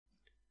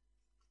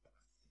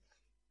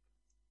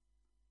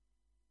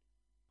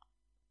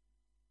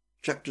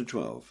Chapter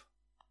 12.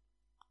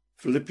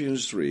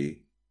 Philippians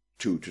 3,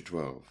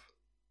 2-12.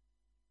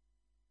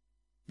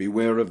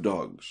 Beware of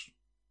dogs.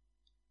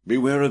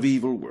 Beware of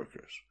evil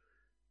workers.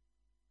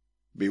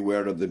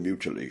 Beware of the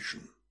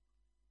mutilation.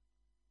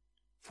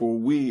 For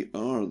we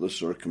are the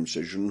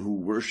circumcision who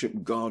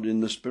worship God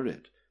in the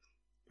Spirit,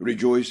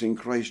 rejoice in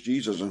Christ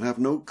Jesus, and have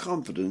no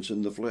confidence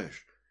in the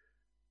flesh,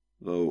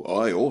 though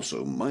I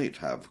also might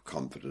have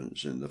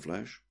confidence in the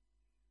flesh.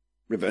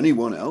 If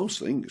anyone else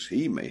thinks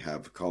he may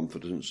have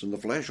confidence in the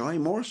flesh, I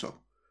more so.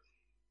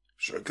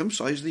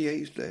 Circumcised the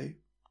 8th day,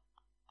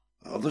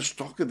 of the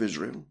stock of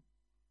Israel,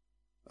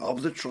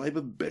 of the tribe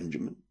of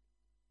Benjamin,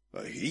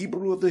 a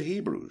Hebrew of the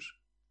Hebrews,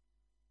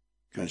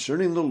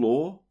 concerning the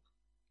law,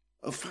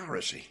 a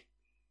Pharisee,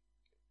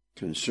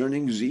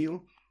 concerning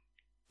zeal,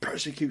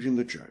 persecuting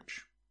the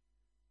church,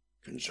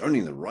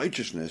 concerning the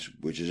righteousness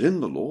which is in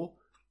the law,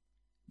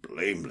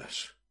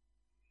 blameless.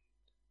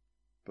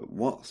 But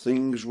what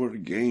things were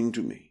gain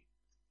to me,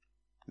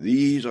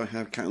 these I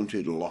have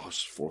counted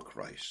loss for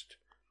Christ.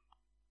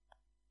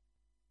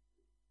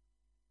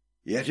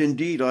 Yet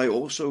indeed I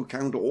also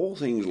count all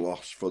things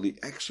lost for the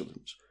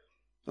excellence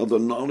of the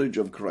knowledge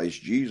of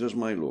Christ Jesus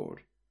my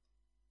Lord,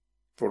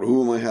 for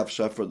whom I have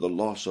suffered the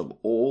loss of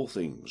all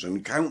things,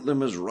 and count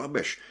them as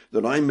rubbish,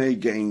 that I may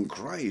gain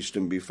Christ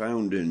and be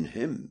found in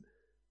him,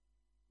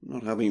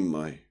 not having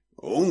my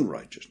own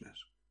righteousness,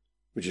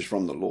 which is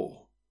from the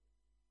law,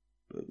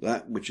 but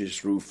that which is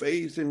through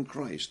faith in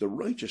Christ, the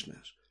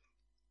righteousness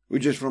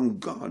which is from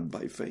God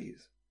by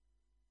faith,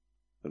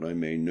 that I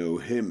may know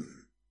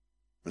him,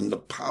 and the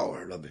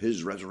power of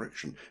his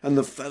resurrection, and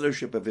the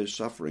fellowship of his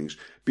sufferings,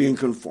 being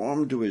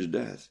conformed to his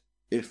death,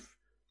 if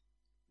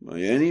by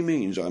any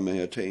means I may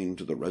attain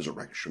to the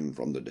resurrection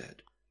from the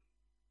dead.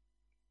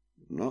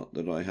 Not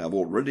that I have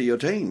already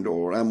attained,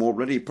 or am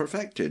already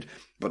perfected,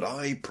 but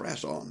I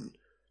press on,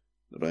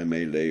 that I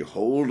may lay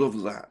hold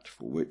of that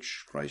for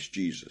which Christ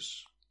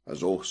Jesus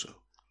has also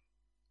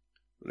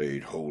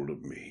laid hold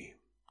of me.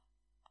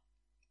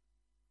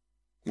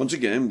 Once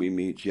again we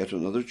meet yet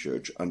another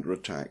church under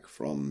attack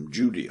from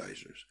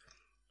Judaisers,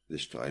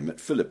 this time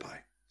at Philippi.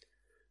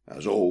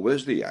 As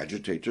always, the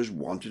agitators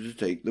wanted to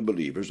take the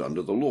believers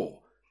under the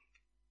law,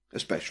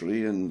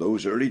 especially in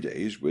those early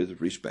days with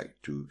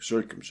respect to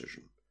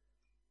circumcision.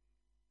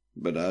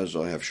 But as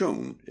I have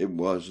shown, it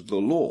was the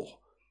law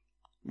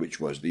which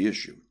was the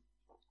issue.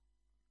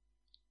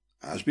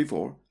 As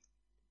before,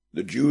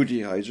 the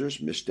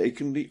Judaisers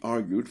mistakenly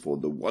argued for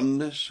the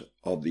oneness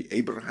of the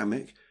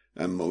Abrahamic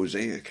and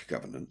Mosaic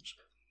covenants,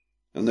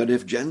 and that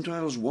if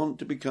Gentiles want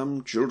to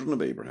become children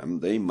of Abraham,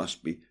 they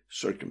must be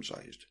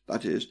circumcised.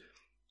 That is,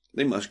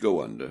 they must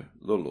go under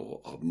the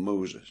law of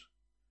Moses.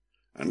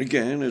 And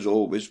again, as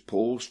always,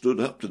 Paul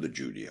stood up to the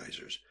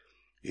Judaisers.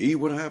 He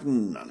would have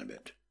none of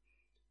it.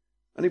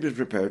 And he was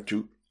prepared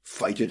to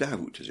fight it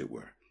out, as it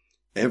were,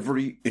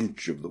 every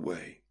inch of the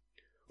way,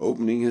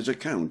 opening his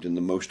account in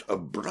the most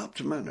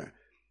abrupt manner,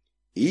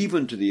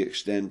 even to the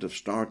extent of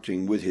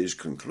starting with his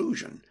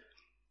conclusion.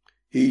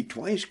 He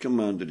twice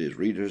commanded his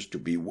readers to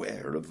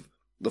beware of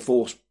the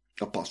false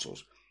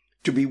apostles,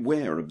 to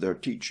beware of their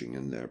teaching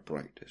and their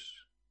practice.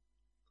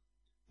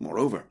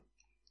 Moreover,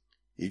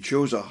 he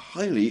chose a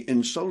highly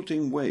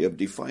insulting way of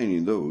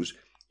defining those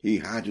he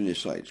had in his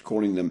sights,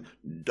 calling them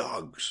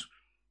dogs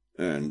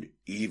and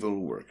evil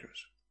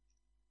workers.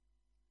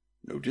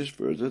 Notice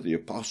further the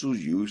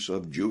apostle's use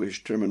of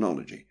Jewish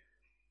terminology,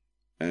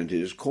 and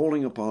his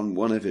calling upon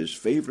one of his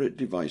favorite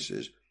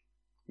devices,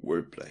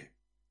 wordplay.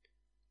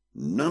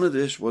 None of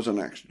this was an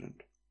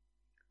accident.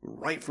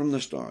 Right from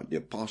the start, the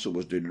apostle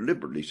was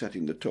deliberately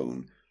setting the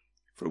tone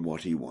for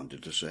what he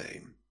wanted to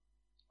say.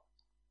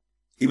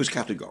 He was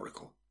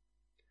categorical.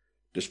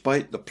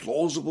 Despite the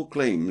plausible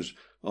claims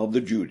of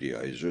the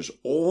Judaisers,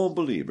 all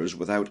believers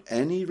without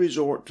any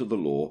resort to the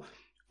law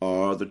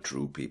are the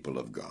true people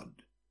of God,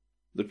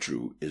 the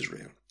true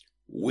Israel.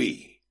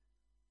 We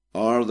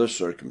are the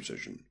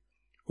circumcision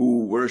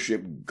who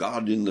worship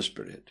God in the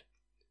Spirit,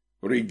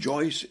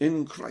 rejoice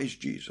in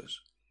Christ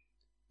Jesus,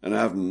 and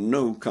have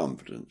no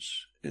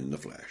confidence in the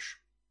flesh.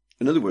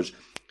 In other words,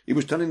 he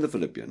was telling the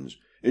Philippians,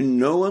 in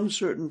no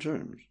uncertain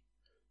terms,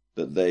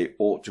 that they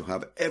ought to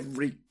have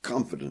every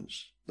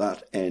confidence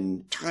that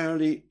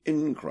entirely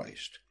in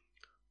Christ,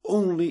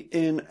 only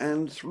in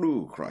and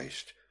through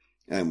Christ,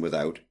 and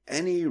without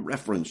any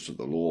reference to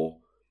the law,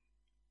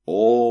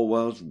 all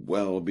was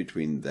well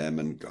between them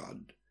and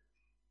God,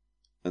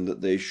 and that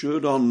they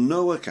should on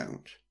no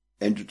account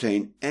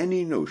entertain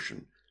any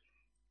notion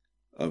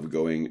of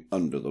going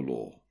under the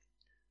law.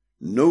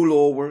 No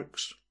law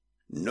works,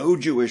 no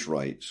Jewish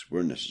rites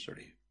were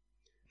necessary.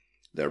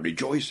 Their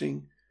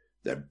rejoicing,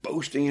 their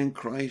boasting in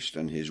Christ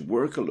and his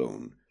work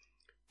alone,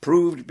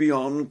 proved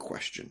beyond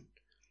question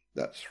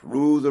that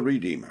through the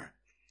Redeemer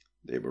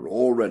they were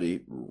already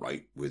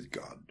right with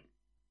God.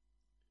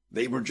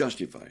 They were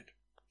justified.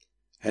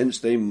 Hence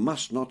they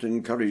must not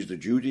encourage the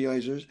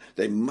Judaisers,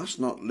 they must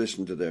not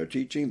listen to their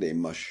teaching, they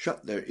must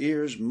shut their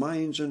ears,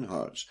 minds, and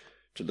hearts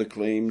to the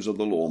claims of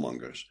the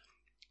lawmongers,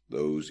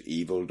 those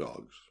evil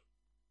dogs.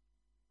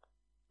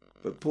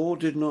 But Paul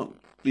did not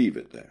leave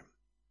it there.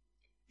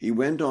 He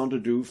went on to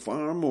do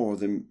far more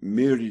than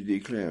merely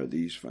declare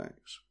these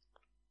facts.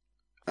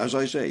 As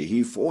I say,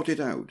 he fought it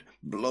out,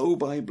 blow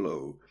by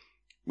blow,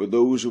 with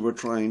those who were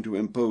trying to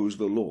impose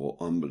the law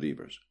on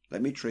believers.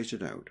 Let me trace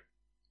it out.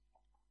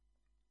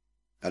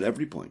 At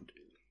every point,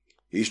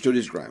 he stood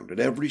his ground. At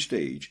every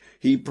stage,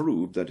 he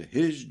proved that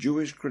his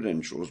Jewish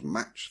credentials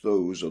matched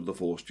those of the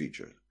false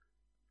teachers.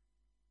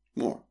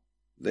 More,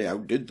 they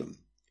outdid them.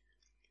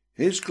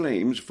 His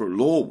claims for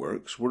law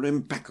works were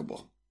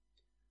impeccable.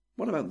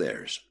 What about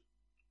theirs?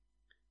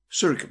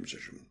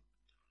 Circumcision.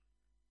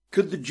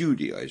 Could the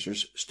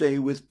Judaisers stay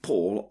with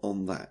Paul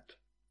on that?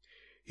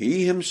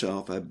 He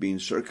himself had been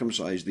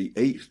circumcised the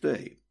 8th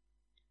day,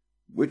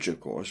 which of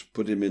course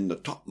put him in the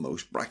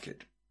topmost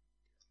bracket.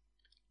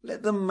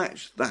 Let them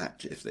match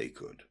that if they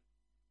could.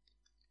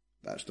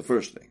 That's the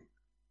first thing.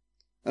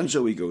 And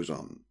so he goes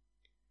on.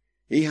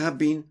 He had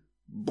been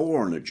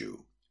born a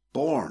Jew.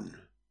 Born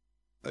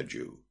a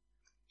Jew.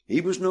 He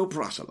was no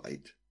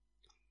proselyte.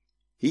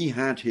 He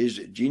had his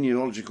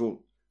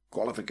genealogical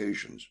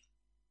qualifications.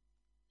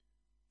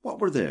 What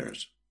were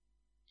theirs?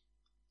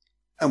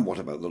 And what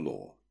about the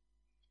law?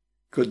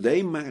 Could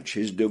they match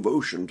his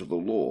devotion to the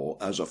law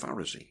as a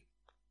Pharisee?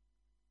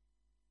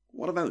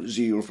 What about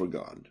zeal for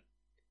God?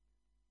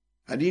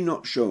 Had he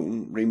not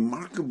shown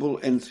remarkable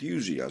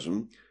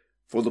enthusiasm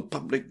for the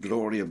public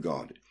glory of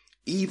God,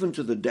 even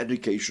to the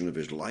dedication of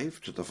his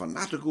life to the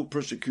fanatical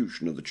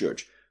persecution of the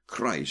church,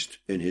 Christ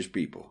in his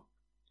people?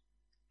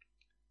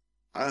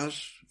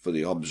 As for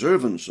the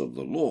observance of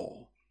the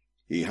law,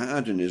 he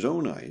had in his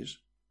own eyes,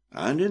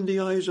 and in the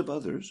eyes of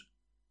others,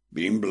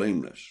 been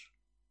blameless.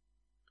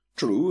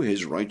 True,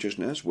 his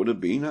righteousness would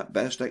have been at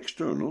best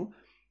external,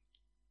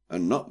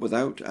 and not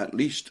without at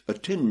least a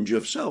tinge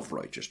of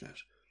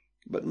self-righteousness.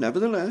 But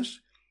nevertheless,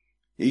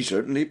 he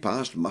certainly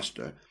passed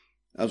muster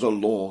as a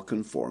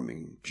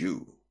law-conforming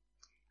Jew.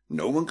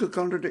 No one could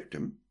contradict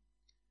him.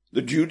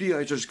 The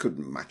Judaisers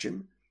couldn't match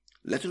him,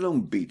 let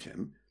alone beat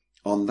him,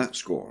 on that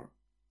score.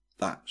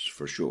 That's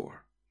for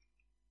sure.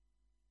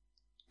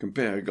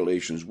 Compare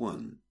Galatians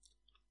 1,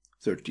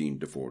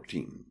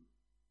 13-14.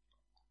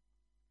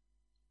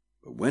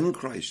 But when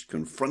Christ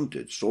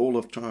confronted Saul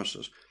of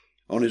Tarsus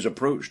on his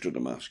approach to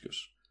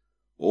Damascus,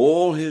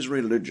 all his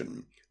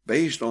religion,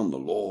 based on the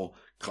law,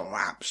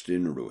 collapsed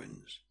in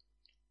ruins.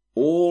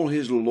 All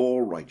his law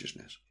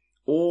righteousness,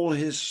 all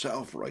his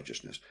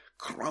self-righteousness,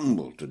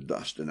 crumbled to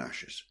dust and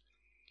ashes.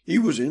 He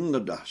was in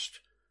the dust,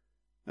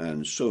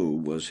 and so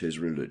was his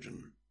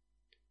religion.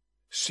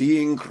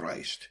 Seeing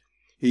Christ,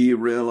 he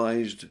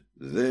realized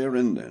there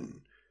and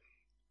then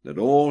that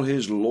all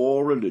his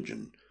law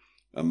religion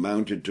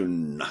amounted to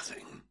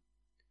nothing,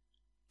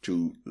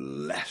 to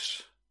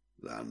less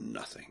than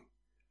nothing.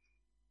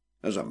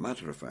 As a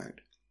matter of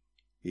fact,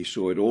 he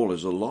saw it all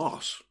as a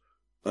loss,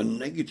 a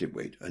negative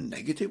weight. A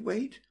negative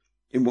weight?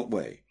 In what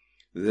way?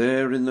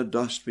 There in the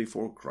dust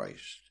before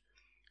Christ,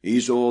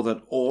 he saw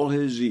that all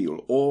his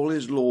zeal, all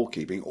his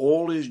law-keeping,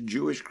 all his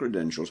Jewish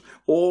credentials,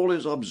 all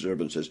his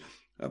observances,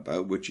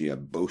 about which he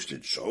had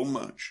boasted so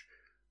much,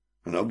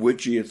 and of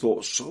which he had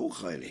thought so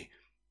highly,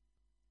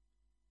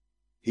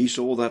 he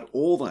saw that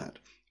all that,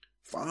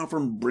 far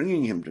from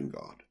bringing him to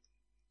God,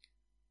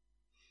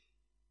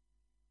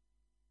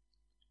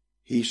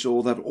 he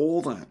saw that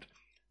all that,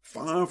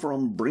 far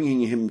from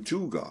bringing him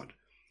to God,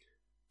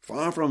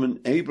 far from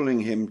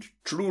enabling him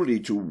truly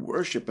to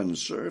worship and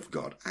serve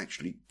God,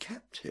 actually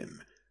kept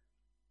him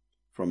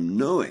from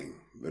knowing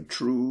the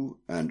true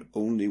and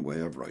only way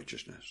of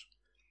righteousness.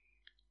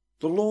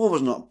 The law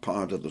was not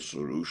part of the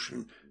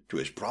solution to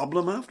his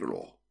problem after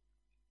all.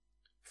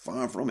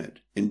 Far from it.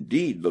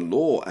 Indeed, the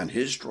law and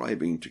his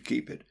striving to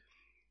keep it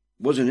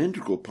was an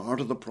integral part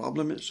of the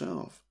problem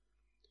itself.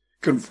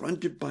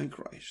 Confronted by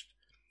Christ,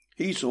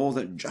 he saw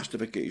that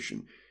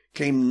justification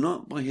came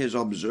not by his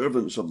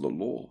observance of the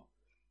law,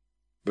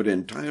 but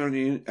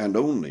entirely and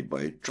only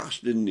by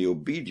trust in the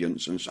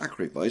obedience and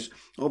sacrifice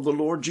of the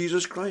Lord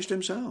Jesus Christ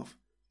himself,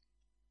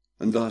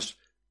 and thus,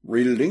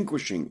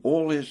 relinquishing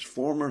all his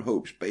former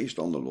hopes based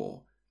on the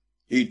law,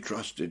 he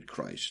trusted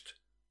Christ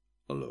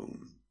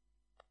alone.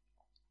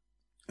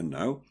 And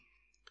now,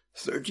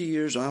 30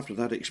 years after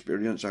that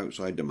experience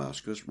outside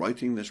Damascus,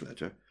 writing this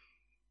letter,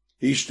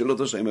 he's still of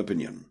the same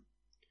opinion.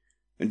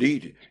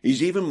 Indeed,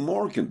 he's even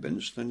more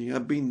convinced than he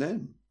had been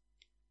then.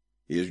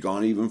 He has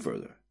gone even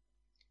further.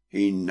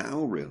 He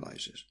now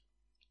realizes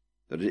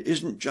that it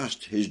isn't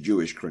just his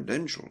Jewish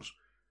credentials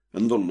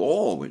and the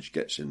law which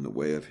gets in the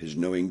way of his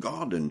knowing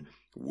God and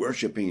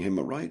worshipping him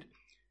aright.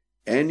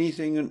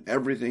 Anything and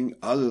everything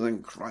other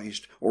than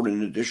Christ, or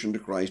in addition to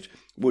Christ,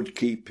 would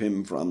keep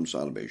him from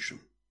salvation.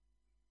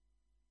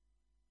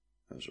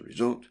 As a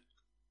result,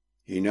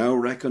 he now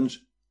reckons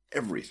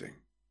everything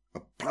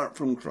apart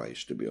from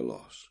Christ to be a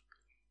loss.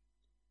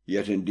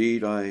 Yet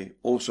indeed I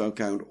also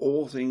count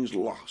all things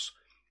loss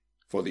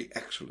for the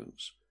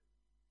excellence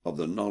of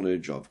the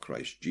knowledge of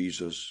Christ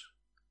Jesus,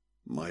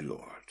 my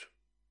Lord.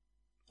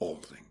 All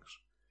things.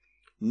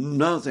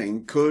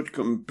 Nothing could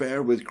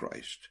compare with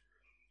Christ.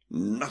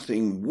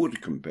 nothing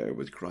would compare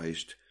with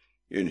Christ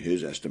in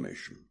his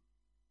estimation.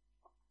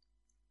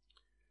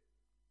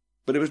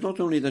 But it was not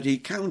only that he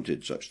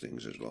counted such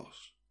things as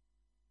loss.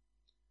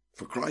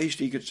 For Christ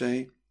he could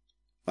say,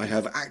 I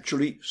have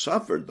actually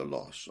suffered the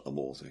loss of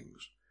all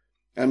things,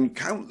 and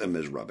count them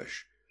as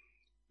rubbish,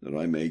 that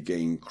I may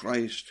gain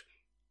Christ,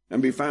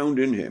 and be found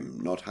in him,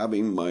 not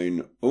having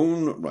mine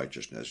own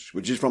righteousness,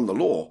 which is from the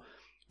law,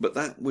 but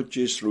that which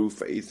is through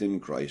faith in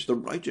Christ, the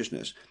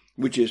righteousness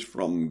which is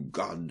from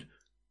God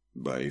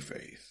by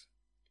faith.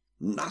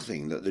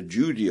 Nothing that the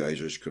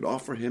Judaisers could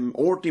offer him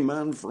or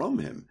demand from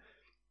him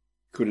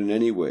could in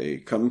any way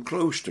come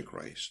close to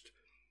Christ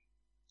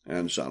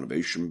and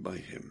salvation by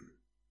him.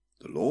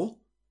 The law?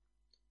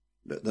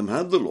 Let them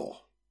have the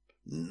law.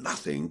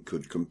 Nothing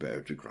could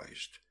compare to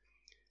Christ.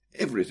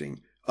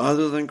 Everything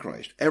other than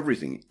Christ,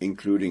 everything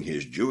including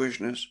his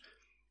Jewishness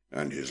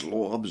and his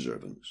law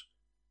observance,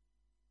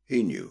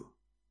 he knew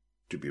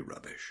to be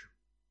rubbish.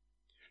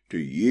 To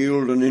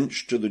yield an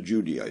inch to the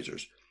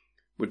Judaisers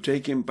would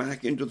take him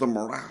back into the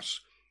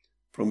morass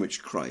from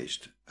which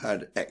Christ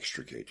had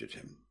extricated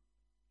him.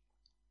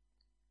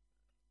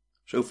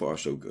 So far,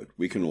 so good.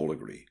 We can all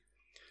agree.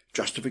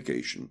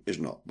 Justification is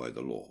not by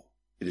the law.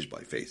 It is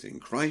by faith in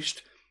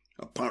Christ,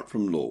 apart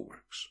from law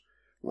works.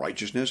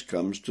 Righteousness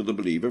comes to the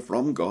believer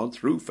from God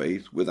through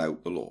faith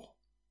without the law.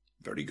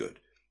 Very good.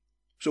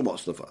 So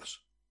what's the fuss?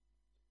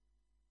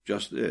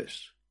 Just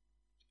this.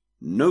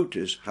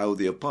 Notice how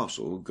the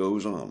apostle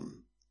goes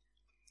on.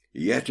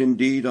 Yet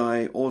indeed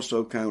I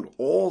also count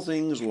all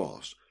things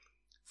loss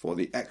for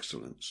the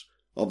excellence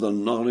of the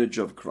knowledge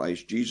of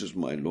Christ Jesus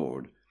my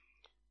Lord,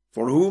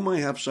 for whom I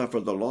have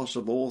suffered the loss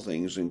of all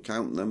things, and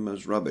count them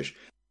as rubbish,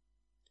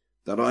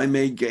 that I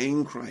may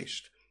gain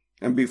Christ,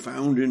 and be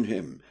found in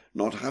him,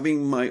 not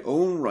having my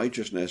own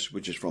righteousness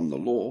which is from the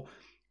law,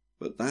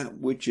 but that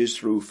which is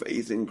through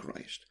faith in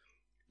Christ,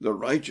 the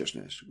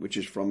righteousness which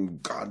is from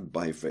God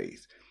by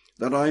faith,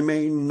 that I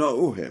may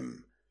know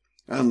him,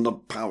 and the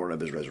power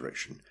of his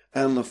resurrection,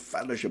 and the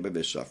fellowship of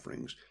his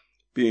sufferings,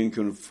 being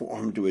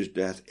conformed to his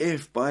death,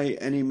 if by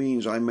any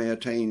means I may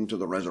attain to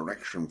the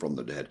resurrection from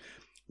the dead.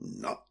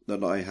 Not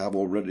that I have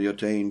already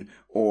attained,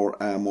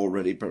 or am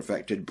already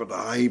perfected, but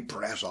I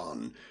press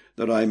on,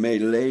 that I may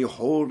lay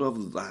hold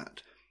of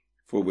that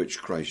for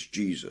which Christ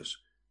Jesus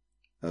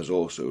has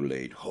also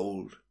laid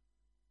hold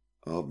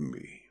of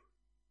me.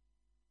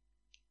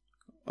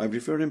 I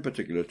refer in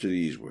particular to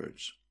these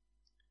words,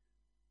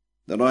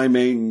 that I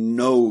may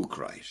know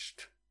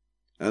Christ,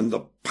 and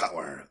the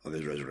power of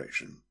his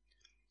resurrection,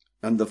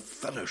 and the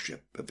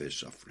fellowship of his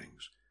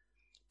sufferings,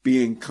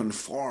 being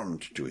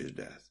conformed to his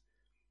death,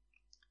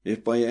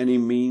 if by any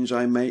means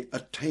I may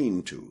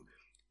attain to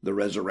the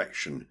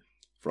resurrection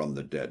from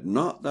the dead.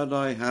 Not that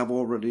I have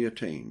already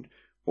attained,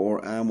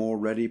 or am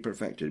already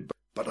perfected,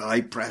 but I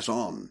press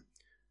on,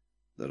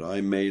 that I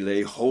may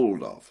lay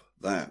hold of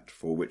that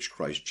for which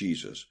Christ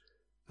Jesus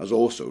has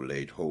also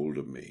laid hold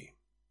of me.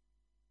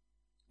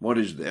 What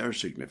is their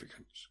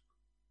significance?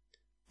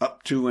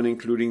 Up to and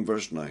including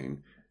verse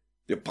 9,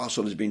 the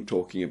apostle has been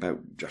talking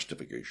about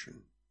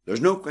justification.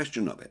 There's no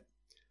question of it.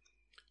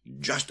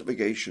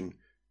 Justification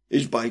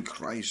is by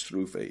Christ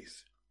through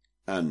faith,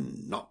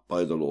 and not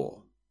by the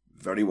law.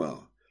 Very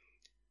well.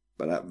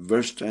 But at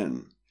verse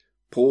 10,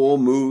 Paul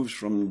moves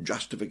from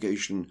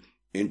justification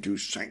into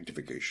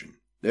sanctification.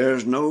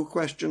 There's no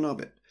question of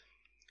it.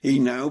 He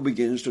now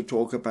begins to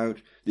talk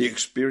about the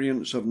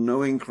experience of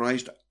knowing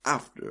Christ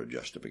after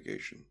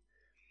justification.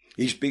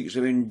 He speaks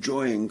of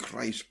enjoying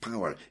Christ's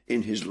power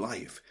in his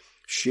life,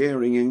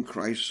 sharing in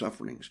Christ's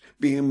sufferings,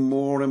 being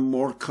more and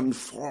more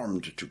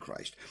conformed to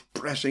Christ,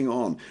 pressing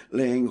on,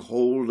 laying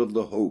hold of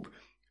the hope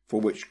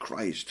for which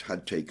Christ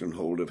had taken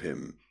hold of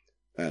him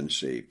and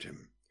saved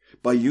him.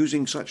 By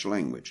using such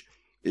language,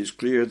 it's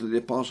clear that the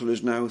apostle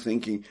is now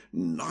thinking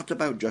not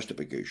about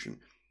justification,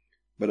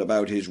 but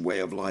about his way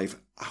of life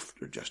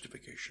after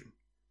justification,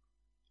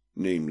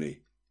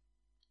 namely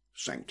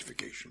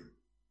sanctification.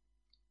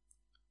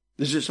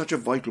 This is such a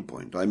vital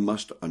point, I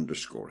must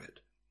underscore it.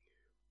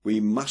 We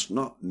must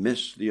not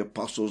miss the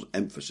apostle's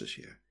emphasis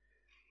here.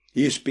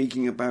 He is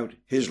speaking about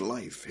his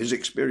life, his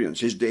experience,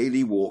 his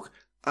daily walk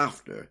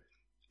after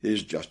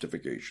his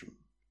justification.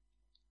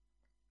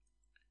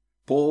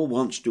 Paul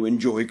wants to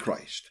enjoy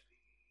Christ,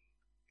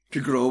 to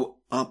grow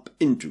up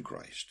into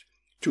Christ,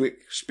 to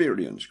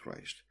experience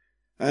Christ,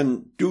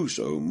 and do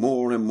so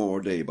more and more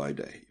day by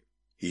day.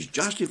 He's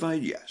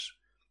justified, yes,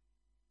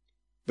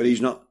 but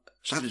he's not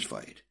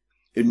satisfied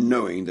in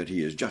knowing that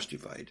he is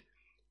justified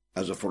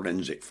as a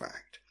forensic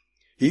fact.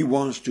 He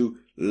wants to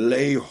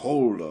lay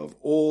hold of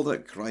all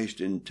that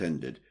Christ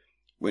intended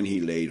when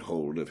he laid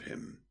hold of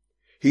him.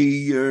 He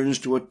yearns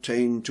to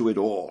attain to it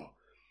all.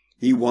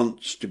 He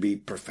wants to be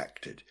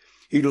perfected.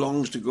 He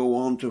longs to go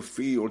on to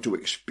feel, to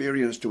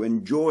experience, to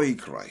enjoy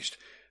Christ,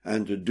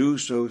 and to do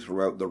so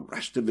throughout the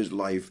rest of his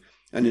life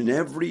and in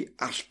every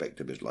aspect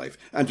of his life,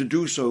 and to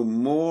do so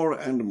more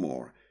and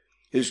more.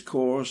 His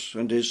course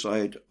and his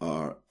sight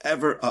are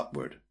ever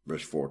upward,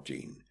 verse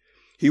 14.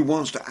 He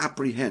wants to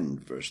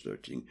apprehend, verse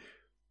 13,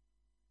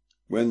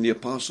 when the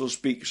apostle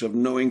speaks of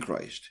knowing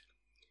Christ,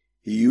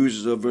 he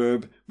uses a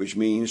verb which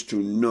means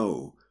to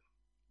know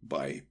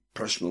by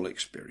personal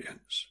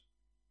experience.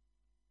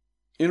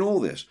 In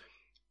all this,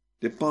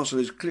 the apostle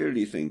is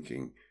clearly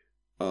thinking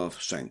of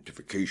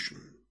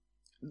sanctification.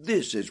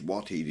 This is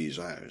what he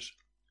desires.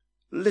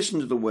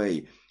 Listen to the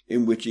way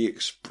in which he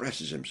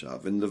expresses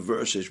himself in the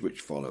verses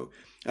which follow,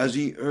 as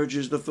he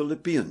urges the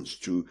Philippians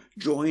to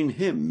join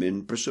him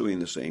in pursuing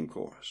the same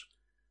course.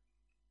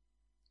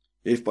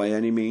 If by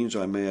any means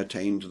I may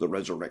attain to the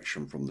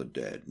resurrection from the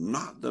dead,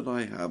 not that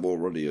I have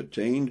already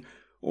attained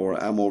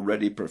or am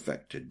already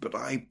perfected, but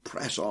I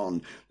press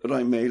on, that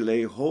I may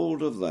lay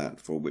hold of that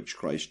for which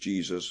Christ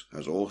Jesus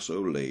has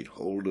also laid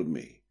hold of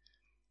me.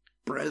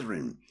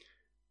 Brethren,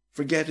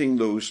 forgetting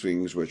those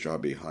things which are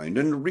behind,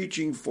 and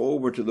reaching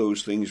forward to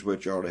those things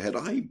which are ahead,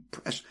 I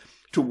press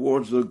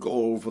towards the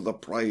goal for the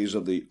prize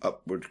of the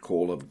upward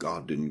call of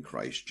God in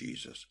Christ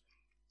Jesus.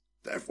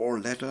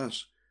 Therefore let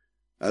us,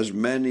 as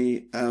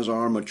many as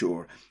are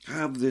mature,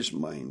 have this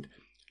mind.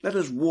 Let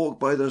us walk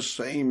by the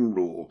same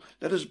rule.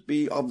 Let us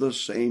be of the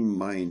same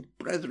mind.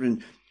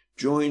 Brethren,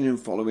 join in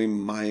following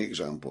my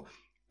example,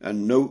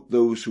 and note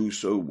those who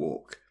so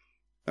walk,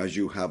 as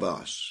you have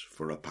us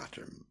for a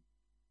pattern.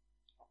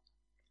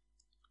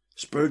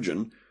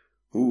 Spurgeon,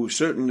 who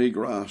certainly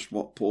grasped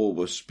what Paul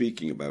was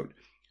speaking about,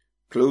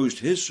 closed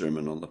his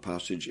sermon on the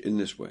passage in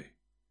this way: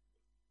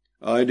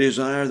 I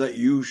desire that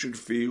you should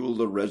feel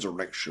the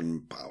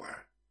resurrection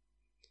power.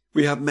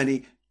 We have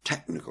many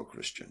technical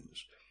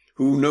Christians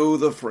who know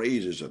the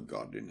phrases of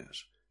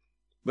godliness,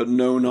 but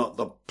know not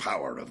the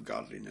power of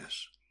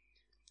godliness.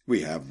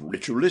 We have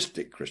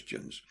ritualistic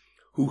Christians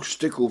who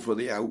stickle for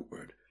the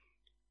outward,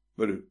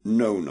 but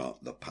know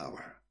not the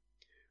power.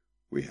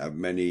 We have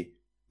many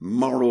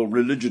moral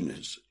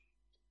religionists,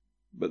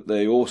 but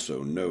they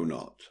also know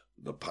not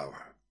the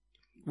power.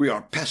 We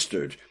are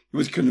pestered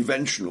with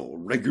conventional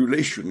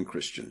regulation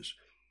Christians.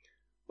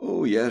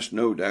 Oh yes,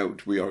 no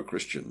doubt we are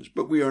Christians,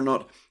 but we are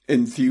not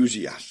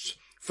enthusiasts,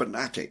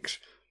 fanatics,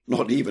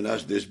 not even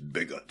as this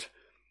bigot.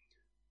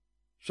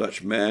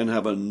 Such men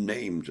have a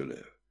name to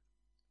live,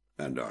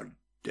 and are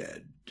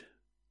dead.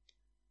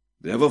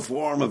 They have a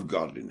form of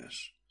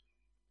godliness,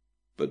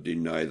 but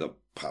deny the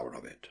power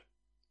of it.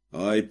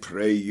 I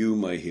pray you,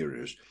 my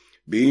hearers,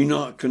 be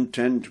not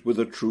content with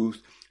the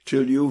truth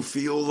till you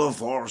feel the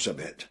force of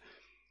it.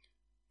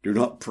 Do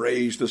not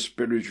praise the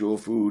spiritual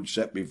food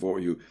set before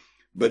you,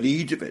 but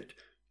eat of it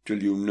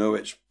till you know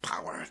its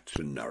power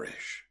to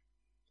nourish.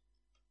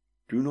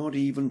 Do not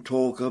even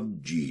talk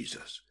of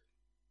Jesus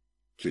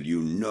till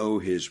you know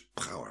his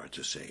power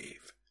to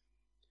save.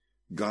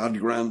 God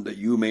grant that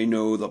you may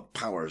know the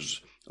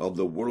powers of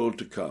the world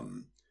to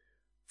come,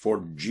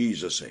 for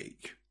Jesus'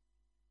 sake.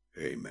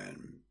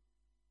 Amen.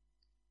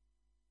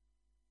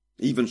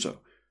 Even so,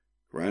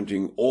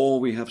 granting all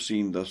we have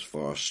seen thus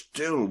far,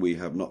 still we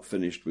have not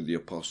finished with the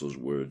apostle's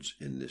words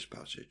in this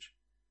passage.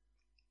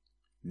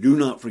 Do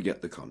not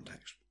forget the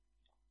context.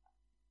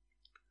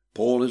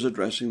 Paul is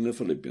addressing the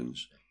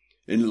Philippians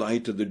in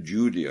light of the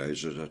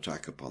Judaisers'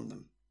 attack upon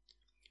them.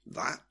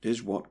 That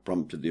is what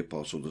prompted the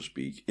apostle to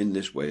speak in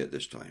this way at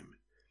this time.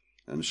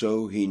 And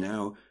so he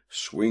now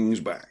swings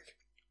back,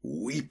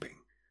 weeping,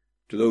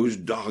 to those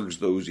dogs,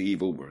 those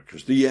evil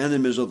workers, the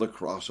enemies of the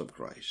cross of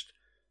Christ.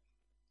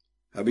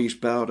 Having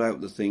spelled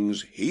out the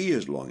things he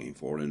is longing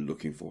for and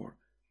looking for,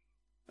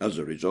 as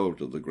a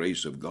result of the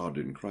grace of God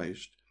in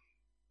Christ,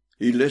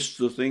 he lists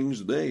the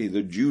things they,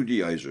 the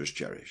Judaisers,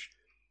 cherish,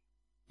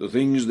 the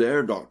things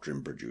their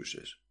doctrine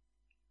produces.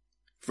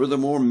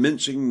 Furthermore,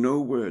 mincing no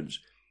words,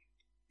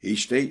 he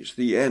states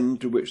the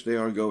end to which they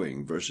are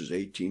going, verses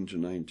 18 to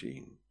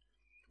 19.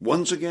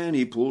 Once again,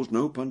 he pulls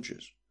no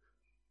punches.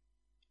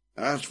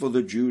 As for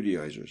the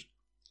Judaisers,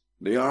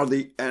 they are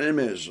the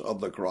enemies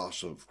of the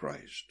cross of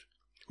Christ,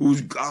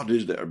 whose God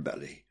is their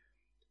belly,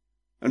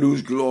 and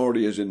whose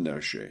glory is in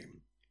their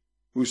shame,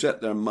 who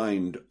set their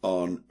mind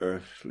on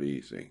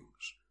earthly things.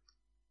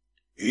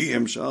 He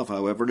himself,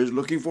 however, is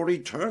looking for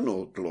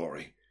eternal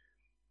glory.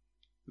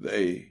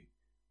 They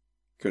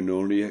can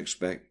only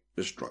expect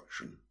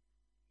destruction,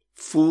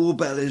 full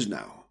bellies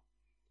now,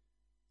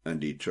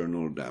 and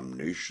eternal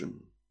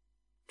damnation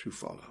to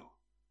follow.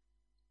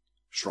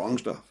 Strong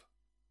stuff.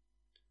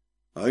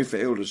 I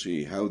fail to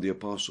see how the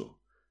apostle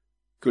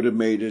could have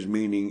made his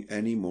meaning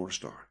any more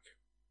stark.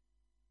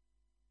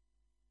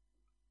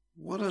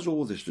 What has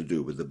all this to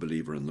do with the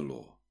believer in the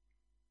law?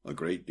 A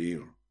great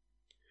deal.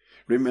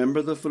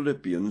 Remember, the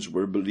Philippians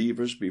were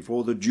believers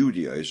before the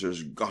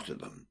Judaisers got to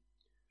them.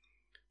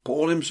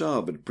 Paul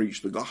himself had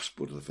preached the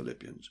gospel to the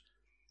Philippians,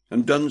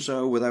 and done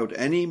so without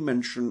any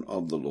mention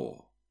of the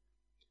law.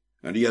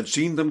 And he had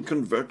seen them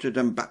converted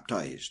and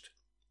baptized,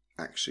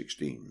 Acts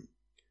 16.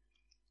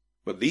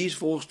 But these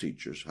false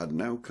teachers had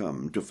now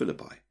come to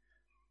Philippi,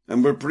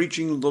 and were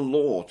preaching the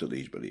law to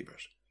these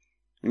believers,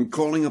 and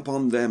calling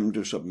upon them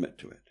to submit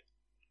to it.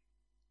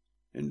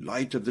 In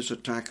light of this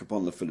attack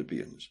upon the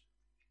Philippians,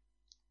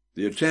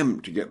 the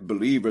attempt to get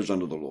believers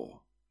under the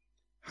law,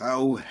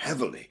 how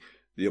heavily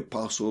the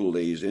apostle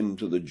lays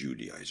into the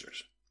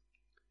Judaisers.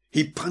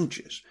 He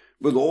punches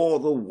with all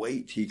the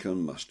weight he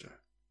can muster.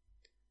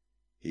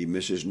 He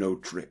misses no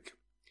trick.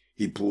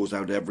 He pulls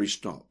out every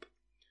stop.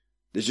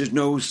 This is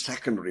no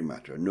secondary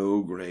matter,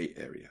 no grey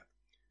area.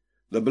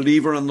 The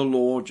believer and the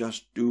law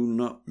just do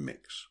not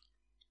mix.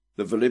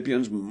 The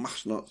Philippians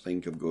must not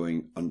think of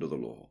going under the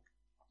law.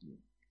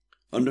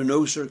 Under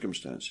no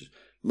circumstances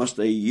must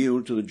they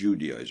yield to the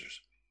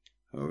Judaisers.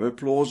 However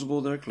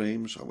plausible their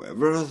claims,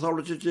 however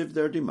authoritative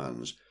their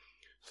demands,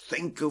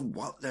 think of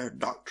what their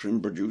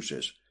doctrine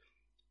produces.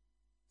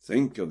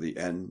 Think of the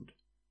end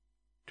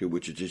to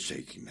which it is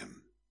taking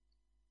them.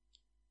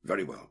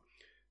 Very well,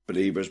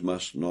 believers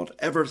must not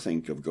ever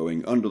think of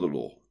going under the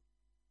law.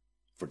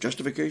 For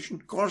justification?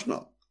 Of course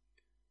not.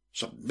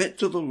 Submit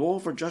to the law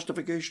for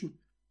justification?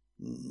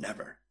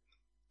 Never.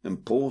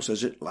 And Paul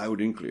says it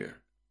loud and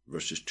clear,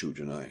 verses 2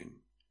 to 9.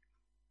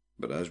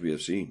 But as we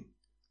have seen,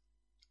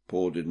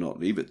 Paul did not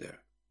leave it there.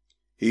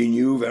 He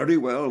knew very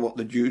well what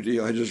the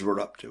Judaisers were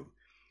up to.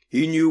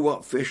 He knew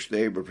what fish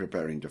they were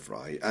preparing to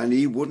fry, and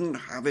he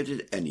wouldn't have it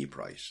at any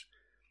price.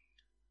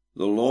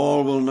 The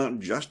law will not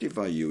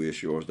justify you,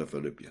 assures the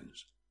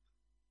Philippians,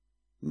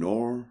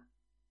 nor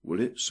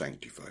will it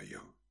sanctify you.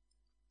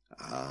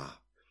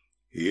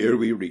 Here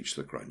we reach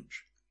the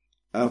crunch.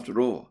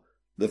 After all,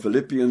 the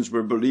Philippians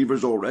were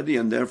believers already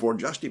and therefore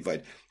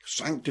justified.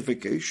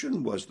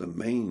 Sanctification was the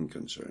main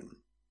concern.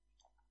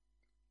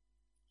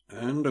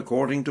 And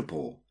according to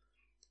Paul,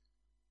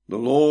 the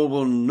law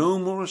will no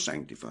more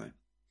sanctify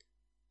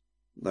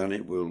than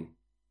it will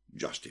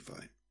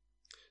justify.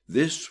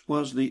 This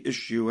was the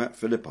issue at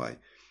Philippi.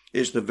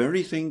 It's the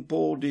very thing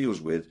Paul deals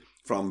with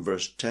from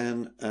verse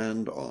 10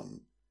 and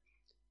on.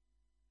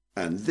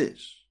 And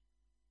this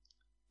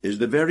is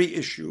the very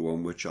issue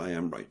on which I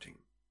am writing.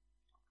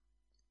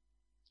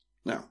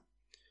 Now,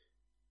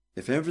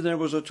 if ever there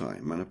was a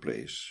time and a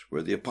place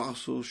where the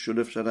apostles should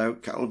have set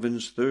out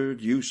Calvin's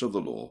third use of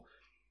the law,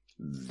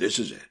 this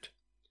is it.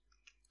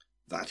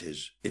 That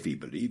is, if he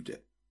believed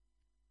it.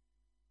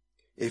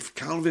 If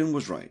Calvin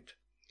was right,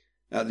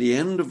 at the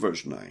end of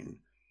verse 9,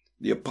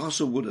 the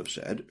apostle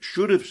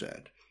should have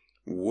said,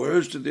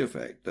 words to the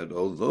effect that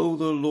although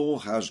the law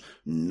has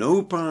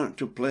no part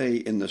to play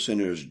in the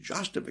sinner's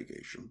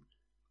justification,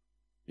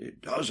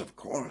 it does, of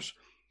course,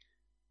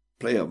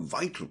 play a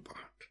vital part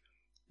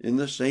in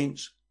the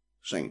saint's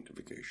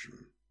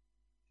sanctification.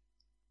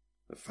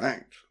 The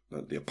fact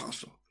that the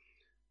apostle,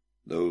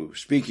 though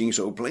speaking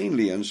so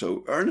plainly and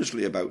so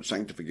earnestly about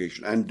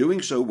sanctification, and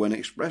doing so when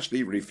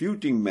expressly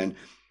refuting men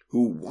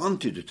who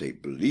wanted to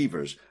take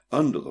believers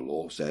under the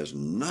law, says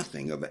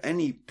nothing of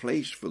any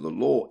place for the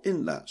law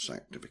in that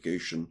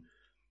sanctification,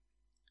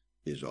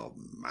 is of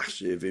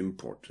massive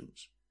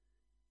importance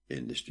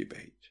in this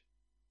debate.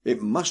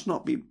 It must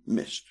not be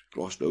missed,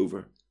 glossed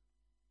over,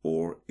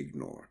 or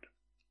ignored.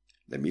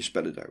 Let me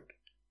spell it out.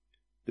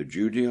 The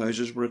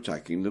Judaisers were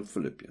attacking the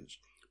Philippians,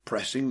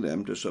 pressing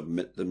them to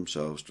submit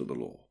themselves to the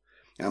law.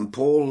 And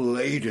Paul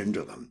laid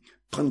into them,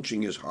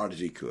 punching as hard as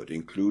he could,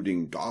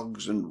 including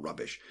dogs and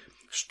rubbish,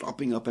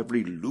 stopping up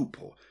every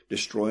loophole,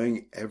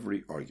 destroying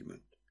every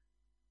argument.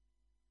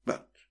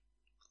 But,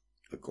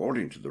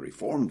 according to the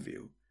Reformed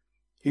view,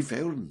 he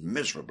failed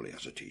miserably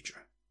as a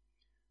teacher.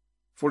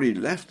 For he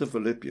left the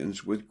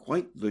Philippians with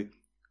quite the,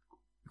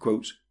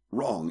 quotes,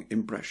 wrong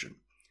impression.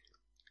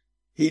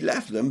 He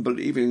left them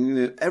believing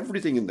that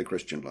everything in the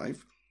Christian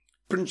life,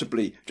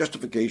 principally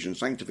justification,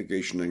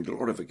 sanctification, and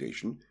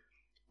glorification,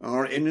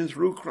 are in and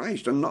through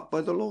Christ and not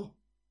by the law.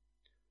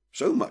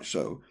 So much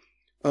so,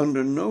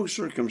 under no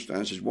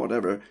circumstances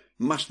whatever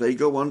must they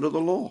go under the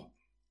law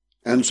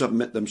and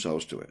submit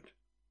themselves to it.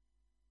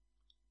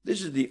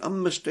 This is the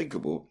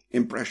unmistakable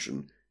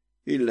impression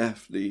he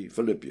left the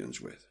Philippians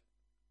with.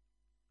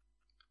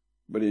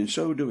 But in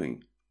so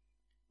doing,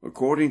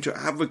 according to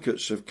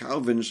advocates of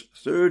Calvin's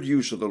third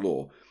use of the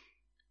law,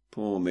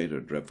 Paul made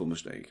a dreadful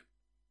mistake.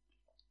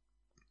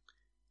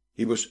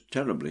 He was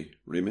terribly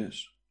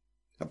remiss.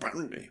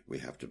 Apparently, we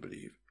have to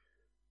believe,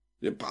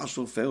 the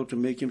apostle failed to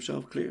make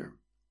himself clear.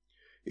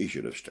 He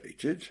should have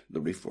stated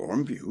the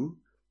Reformed view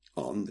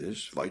on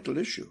this vital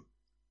issue.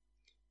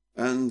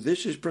 And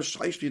this is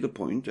precisely the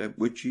point at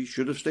which he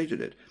should have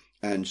stated it,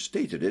 and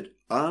stated it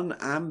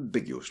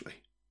unambiguously.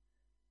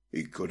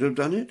 He could have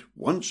done it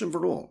once and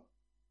for all.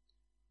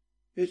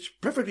 It's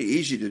perfectly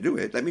easy to do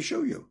it. Let me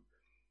show you.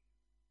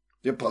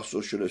 The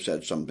apostle should have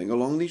said something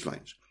along these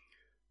lines.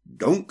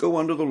 Don't go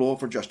under the law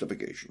for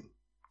justification.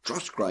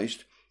 Trust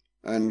Christ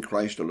and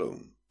Christ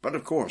alone. But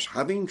of course,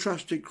 having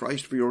trusted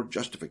Christ for your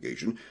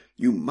justification,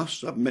 you must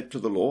submit to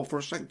the law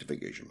for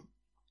sanctification.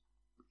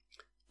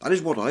 That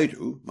is what I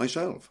do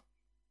myself.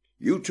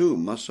 You too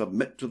must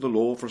submit to the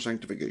law for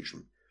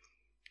sanctification.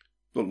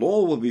 The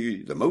law will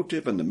be the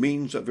motive and the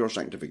means of your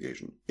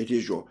sanctification. It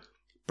is your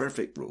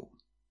perfect rule.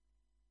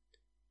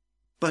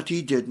 But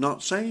he did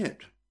not say it.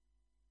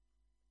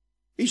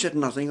 He said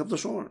nothing of the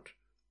sort.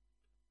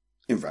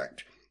 In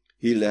fact,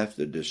 he left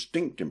the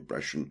distinct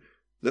impression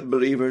that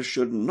believers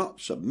should not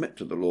submit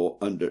to the law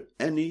under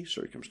any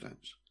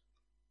circumstance.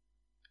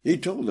 He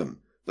told them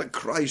that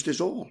Christ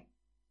is all.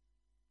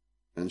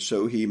 and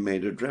so he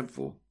made a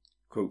dreadful,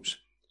 quotes,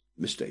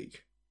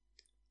 mistake.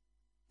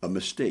 A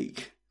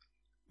mistake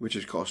which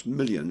has cost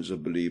millions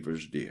of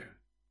believers dear.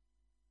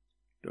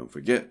 Don't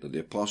forget that the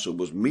apostle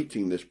was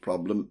meeting this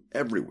problem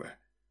everywhere.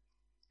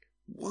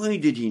 Why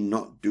did he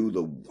not do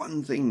the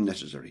one thing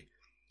necessary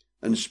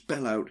and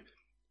spell out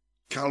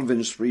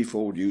Calvin's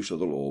threefold use of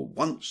the law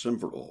once and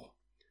for all?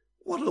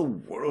 What a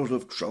world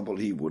of trouble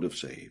he would have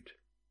saved.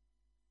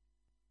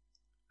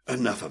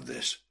 Enough of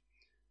this.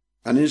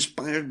 An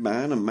inspired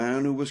man, a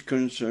man who was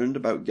concerned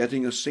about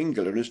getting a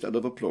singular instead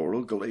of a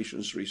plural,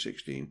 Galatians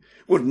 3:16,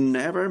 would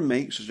never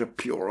make such a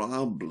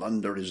puerile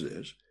blunder as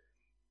this.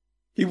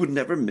 He would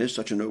never miss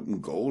such an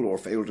open goal or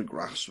fail to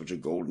grasp such a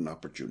golden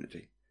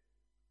opportunity.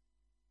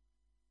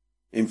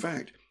 In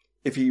fact,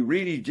 if he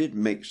really did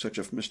make such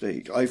a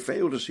mistake, I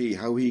fail to see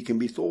how he can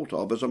be thought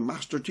of as a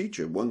master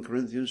teacher, 1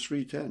 Corinthians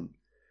 3:10.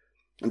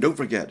 And don't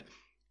forget,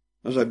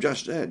 as I've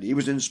just said, he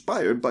was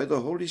inspired by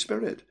the Holy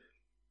Spirit.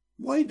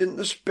 Why didn't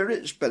the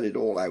Spirit spell it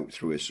all out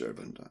through his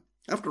servant?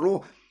 After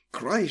all,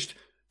 Christ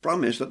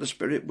promised that the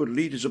Spirit would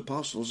lead his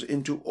apostles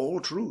into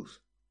all truth.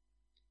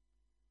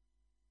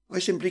 I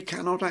simply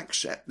cannot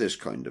accept this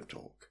kind of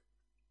talk.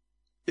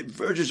 It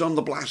verges on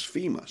the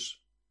blasphemous.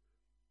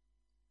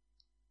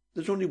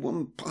 There's only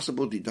one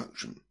possible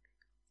deduction.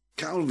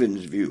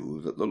 Calvin's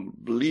view that the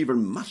believer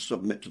must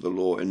submit to the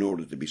law in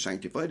order to be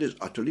sanctified is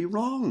utterly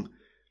wrong.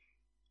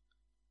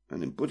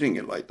 And in putting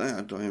it like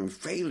that, I am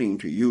failing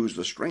to use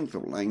the strength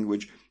of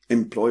language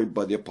employed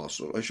by the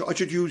apostle. I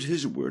should use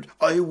his word.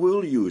 I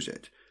will use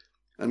it,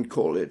 and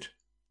call it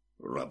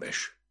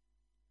rubbish.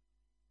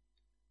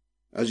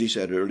 As he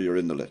said earlier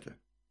in the letter,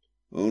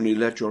 only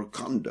let your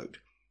conduct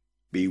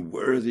be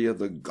worthy of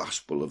the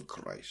gospel of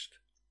Christ.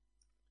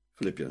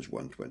 Philippians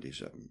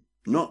 1:27.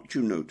 Not,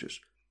 you notice,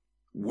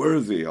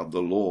 worthy of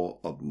the law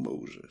of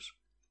Moses.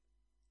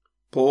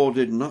 Paul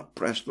did not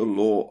press the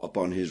law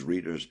upon his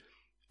readers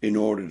in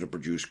order to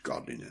produce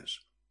godliness,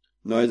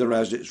 neither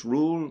as its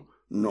rule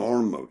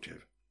nor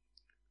motive.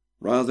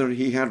 Rather,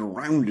 he had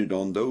rounded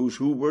on those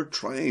who were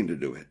trying to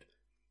do it.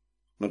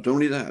 Not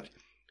only that,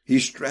 he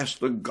stressed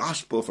the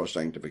gospel for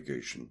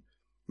sanctification.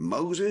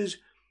 Moses,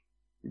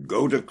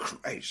 go to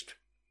Christ.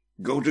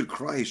 Go to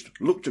Christ.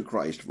 Look to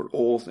Christ for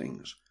all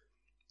things.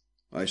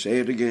 I say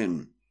it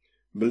again,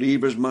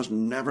 believers must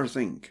never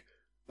think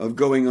of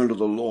going under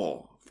the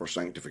law for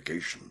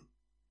sanctification.